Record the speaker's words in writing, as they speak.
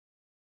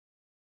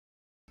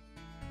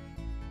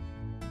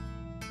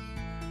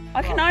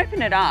I can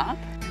open it up.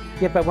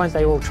 Yeah, but won't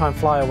they all try and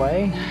fly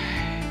away?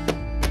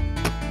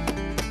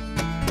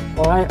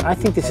 Well, I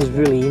think this is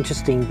really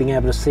interesting, being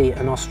able to see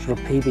an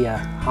Austroplebeia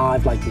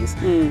hive like this.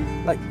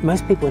 Like,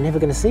 most people are never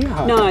going to see a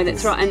hive like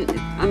that's this. right. And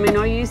I mean,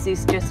 I use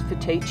this just for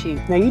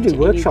teaching. Now, you do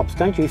workshops,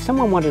 don't you? If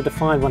someone wanted to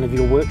find one of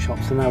your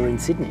workshops and they were in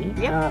Sydney,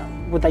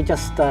 would they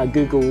just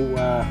Google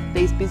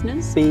Bees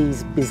business?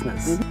 Bees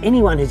business?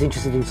 Anyone who's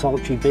interested in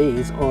solitary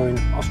bees or in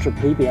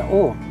Austroplebeia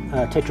or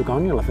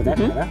Tetragonula for that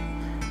matter,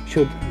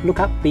 should look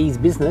up Bees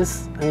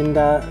business and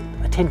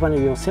attend one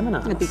of your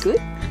seminars. That'd be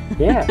good.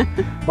 Yeah.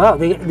 Well,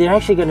 they're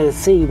actually going to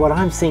see what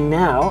I'm seeing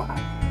now,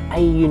 a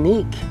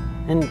unique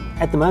and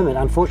at the moment,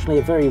 unfortunately,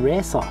 a very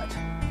rare sight.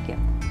 Yeah.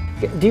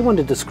 Do you want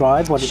to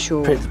describe what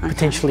Sure.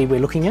 potentially we're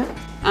looking at?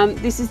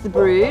 This is the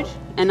brood,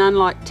 and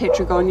unlike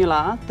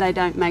Tetragonula, they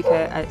don't make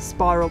a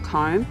spiral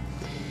comb.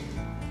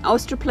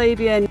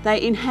 Austroplebeia,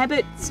 they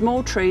inhabit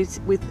small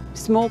trees with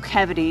small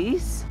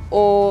cavities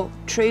or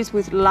trees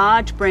with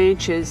large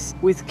branches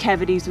with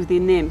cavities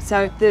within them.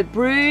 So the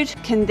brood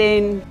can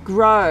then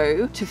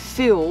grow to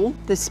fill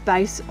the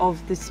space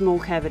of the small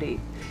cavity.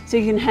 So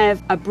you can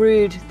have a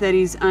brood that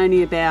is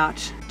only about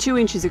 2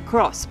 inches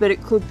across, but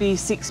it could be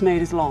 6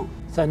 metres long.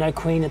 So no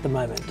queen at the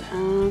moment.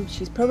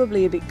 She's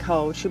probably a bit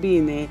cold, she'll be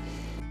in there.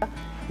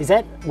 Is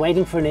that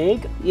waiting for an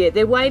egg? Yeah,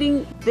 they're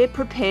waiting, they're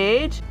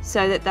prepared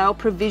so that they'll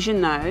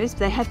provision those.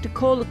 They have to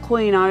call the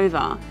queen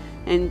over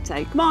and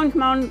say, come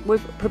on,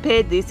 we've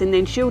prepared this, and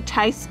then she'll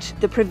taste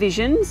the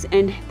provisions,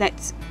 and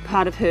that's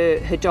part of her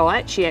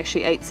diet. She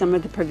actually eats some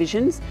of the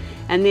provisions,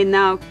 and then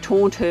they'll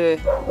taunt her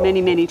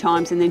many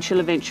times, and then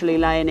she'll eventually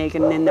lay an egg,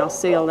 and then they'll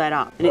seal that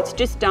up. And it's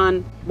just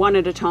done one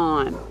at a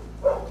time.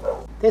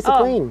 There's the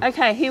queen.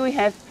 Okay, here we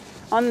have,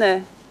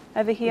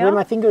 over here. Where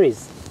my finger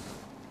is.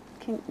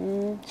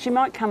 She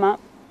might come up.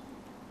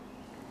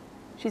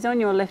 She's on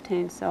your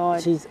left-hand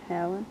side,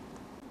 Howard.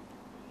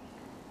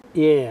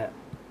 Yeah.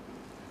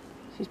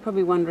 She's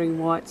probably wondering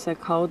why it's so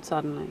cold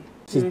suddenly.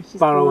 She's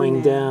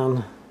burrowing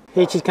down.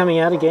 Here she's coming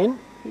out again.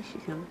 Here she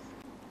comes.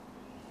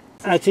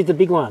 Oh, she's the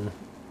big one.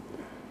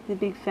 The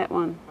big fat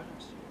one.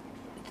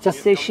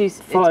 Just see, it's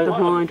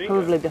behind,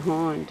 probably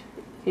behind.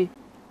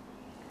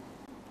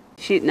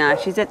 Here. No,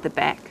 she's at the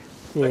back.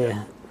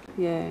 Yeah.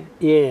 Yeah.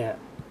 Yeah.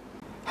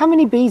 How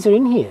many bees are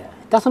in here?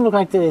 It doesn't look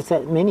like there's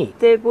that many.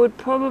 There would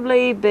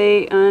probably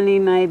be only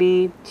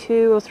maybe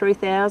 2,000 or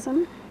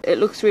 3,000. It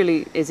looks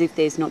really as if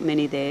there's not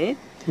many there.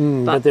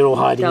 But they're all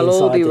hiding inside.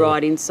 They'll all be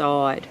right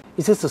inside.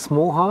 Is this a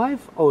small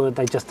hive, or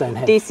they just don't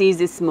have? This is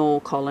a small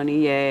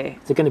colony, yeah.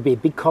 Is it going to be a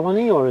big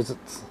colony, or is it?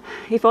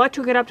 If I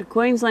took it up to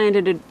Queensland,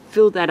 it'd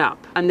fill that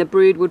up, and the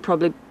brood would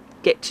probably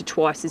get to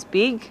twice as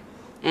big,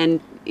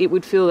 and it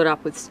would fill it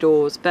up with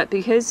stores. But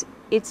because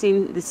it's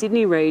in the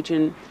Sydney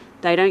region,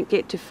 they don't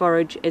get to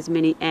forage as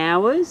many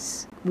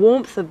hours.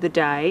 Warmth of the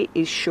day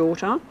is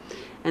shorter,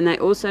 and they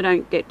also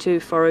don't get to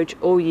forage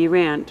all year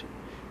round.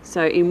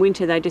 So in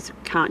winter they just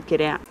can't get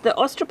out. The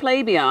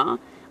Austroplebeia,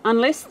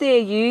 unless they're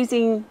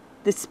using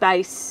the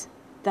space,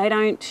 they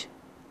don't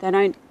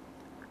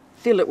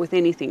fill it with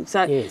anything.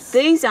 So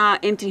these are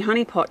empty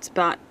honey pots,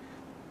 but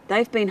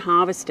they've been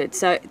harvested.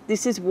 So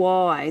this is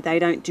why they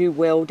don't do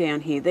well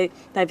down here.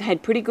 They've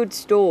had pretty good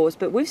stores,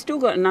 but we've still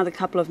got another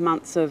couple of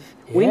months of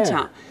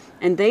winter.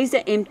 And these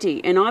are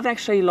empty, and I've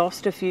actually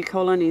lost a few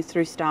colonies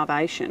through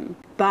starvation.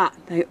 But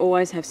they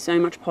always have so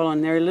much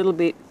pollen. They're a little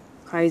bit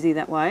crazy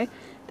that way.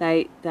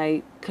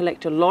 They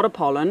collect a lot of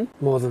pollen.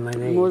 More than they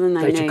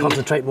need. They should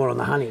concentrate more on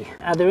the honey.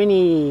 Are there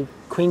any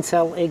queen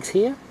cell eggs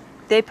here?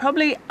 There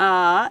probably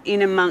are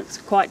in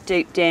amongst quite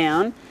deep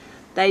down.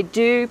 They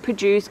do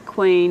produce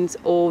queens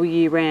all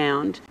year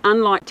round.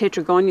 Unlike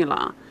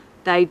Tetragonula,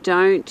 they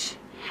don't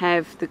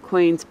have the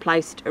queens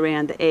placed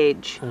around the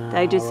edge.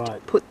 They just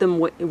put them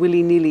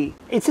willy-nilly.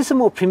 Is this a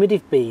more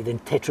primitive bee than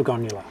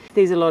Tetragonula?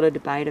 There's a lot of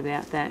debate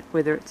about that,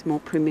 whether it's more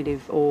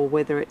primitive or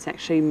whether it's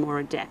actually more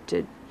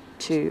adapted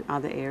to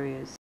other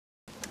areas.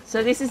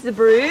 So this is the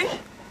brood,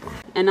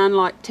 and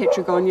unlike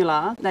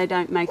Tetragonula, they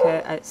don't make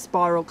a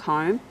spiral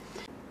comb.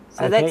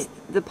 So that's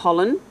the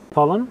pollen.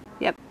 Pollen?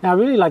 Yep. Now I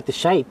really like the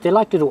shape. They're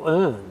like little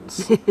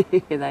urns.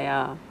 Yeah, they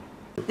are.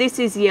 This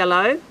is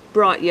yellow,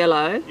 bright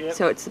yellow,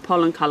 so it's the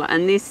pollen colour,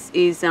 and this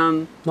is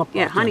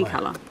honey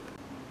colour.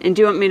 And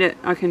do you want me to?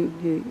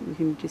 You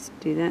can just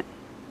do that.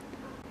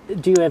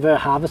 Do you ever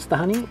harvest the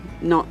honey?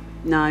 No,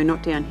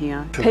 not down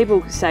here. True.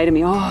 People say to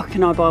me, "Oh,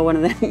 can I buy one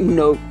of them?"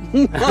 No,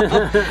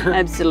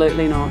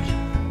 absolutely not.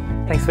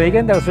 Thanks,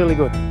 Vegan. That was really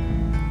good.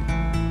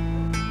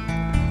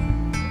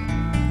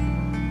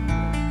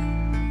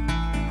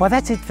 Well,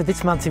 that's it for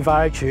this month's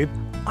Envirotube.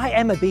 I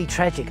am a bee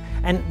tragic,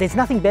 and there's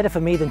nothing better for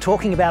me than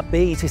talking about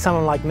bees with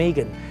someone like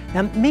Megan.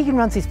 Now, Megan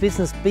runs this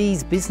business,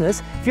 Bees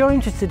Business. If you're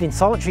interested in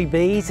solitary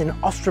bees, in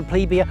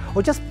Austroplebeia,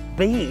 or just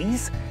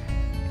bees,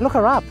 look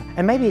her up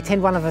and maybe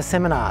attend one of her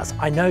seminars.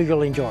 I know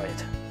you'll enjoy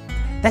it.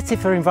 That's it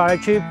for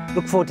Envirotube.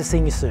 Look forward to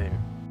seeing you soon.